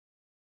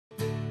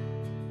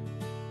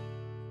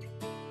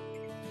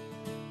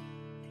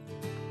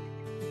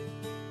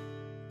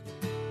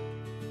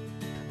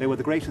They were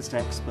the greatest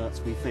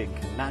experts, we think,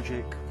 in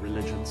magic,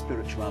 religion,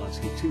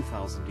 spirituality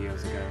 2,000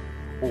 years ago,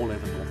 all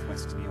over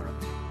northwestern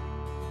Europe.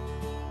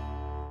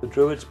 The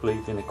Druids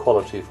believed in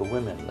equality for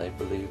women, they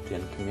believed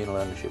in communal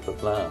ownership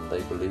of land,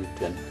 they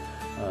believed in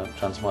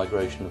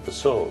transmigration of the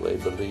soul, they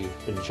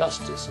believed in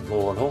justice and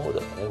law and order.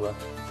 They were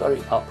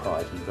very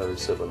upright and very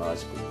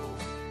civilised people.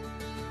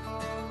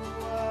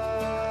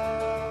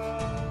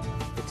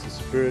 It's a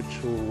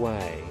spiritual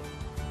way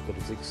that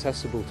is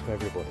accessible to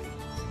everybody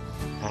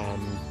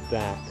and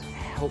that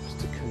helps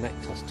to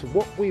connect us to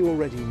what we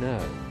already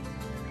know.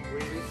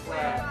 We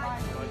swear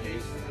your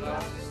use of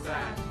love to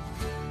stand,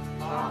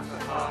 heart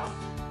to heart,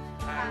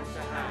 hand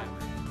to hand.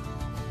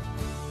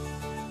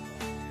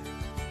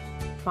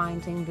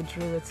 Finding the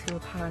Druids who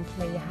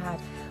apparently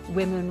had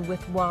women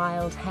with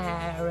wild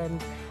hair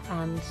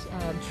and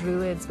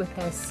Druids with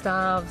their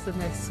staves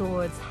and their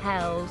swords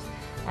held,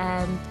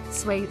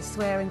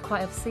 swearing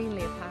quite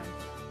obscenely apparently.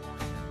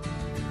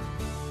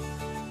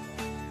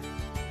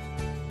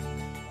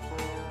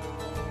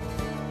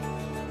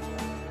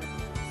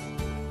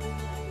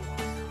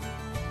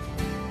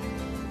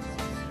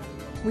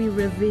 We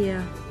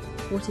revere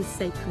what is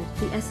sacred,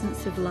 the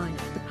essence of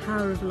life, the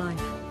power of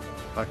life.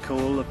 I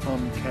call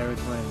upon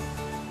carr-gomm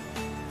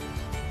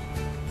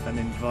and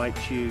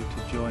invite you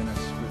to join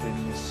us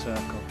within this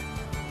circle.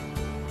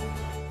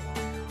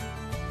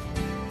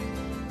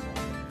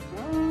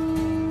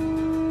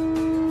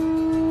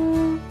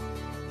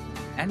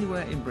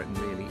 Anywhere in Britain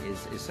really is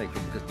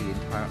sacred because the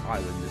entire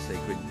island is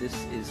sacred.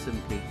 This is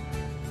simply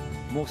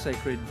more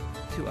sacred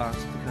to us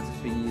because it's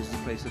been used as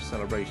a place of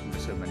celebration for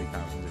so many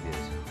thousands of years.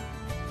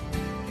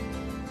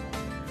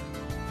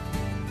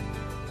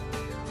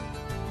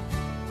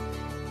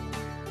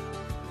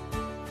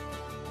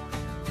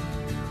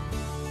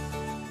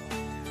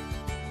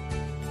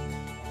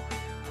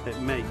 It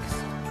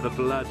makes the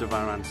blood of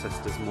our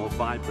ancestors more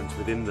vibrant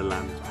within the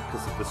land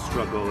because of the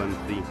struggle and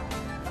the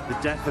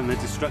death and the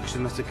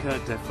destruction that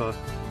occurred there for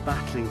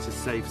battling to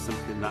save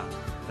something that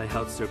they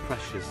held so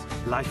precious,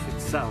 life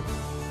itself.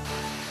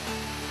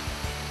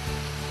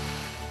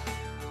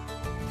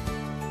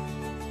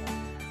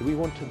 We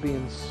want to be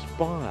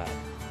inspired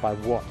by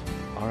what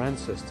our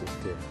ancestors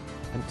did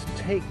and to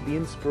take the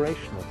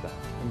inspiration of that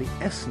and the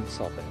essence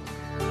of it